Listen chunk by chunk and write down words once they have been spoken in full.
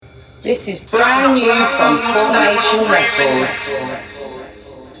This is brand new from Formation Records.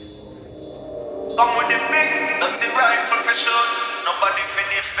 Come with the big, dirty rifle for sure. Nobody fi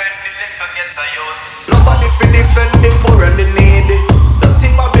defend the little get a youth. Nobody fi defend the poor and the needy. Dirty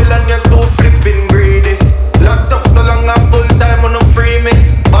Babylon, you're too flipping greedy. Locked up so long and full time on no free me.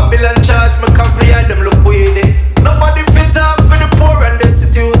 Babylon charge me cause me had them look weedy. Nobody fi talk for the poor and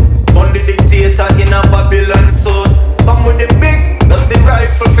destitute. Only dictator in a Babylon suit. Come with the big, dirty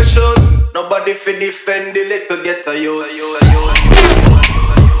rifle for sure. Nobody fi defend the little get a youth.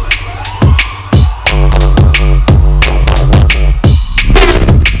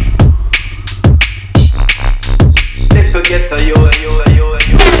 Get a yo.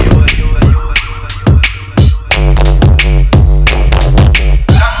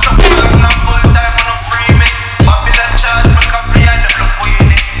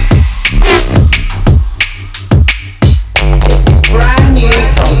 This is brand new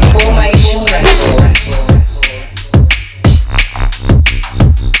from Formation Records.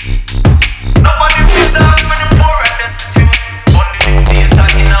 Nobody fit out for the poor and destitute. Only dictator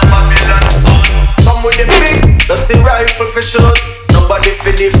in a Babylon suit. Come with the big, dirty rifle for sure. Nobody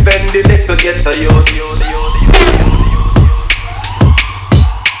fit defend the little get a yo.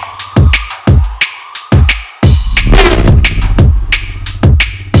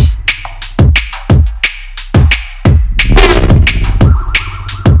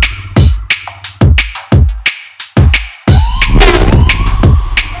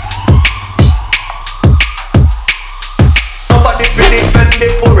 Nobody fi defend the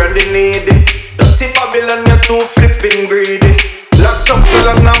poor and the needy. Dirty Babylon, you're too flipping greedy. Locked up so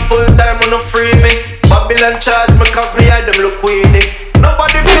long and full time on no free me. Babylon charge me cause me had them look weedy.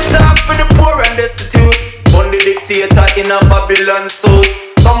 Nobody fi talk for the poor and destitute. Only dictator in a Babylon suit.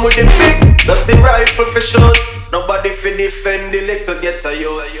 Come with the big, dirty rifle for sure. Nobody fi defend the little get a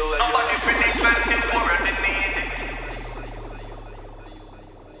yo. Nobody fi defend the poor and the needy.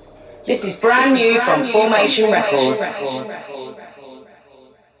 This is brand new from Formation Records.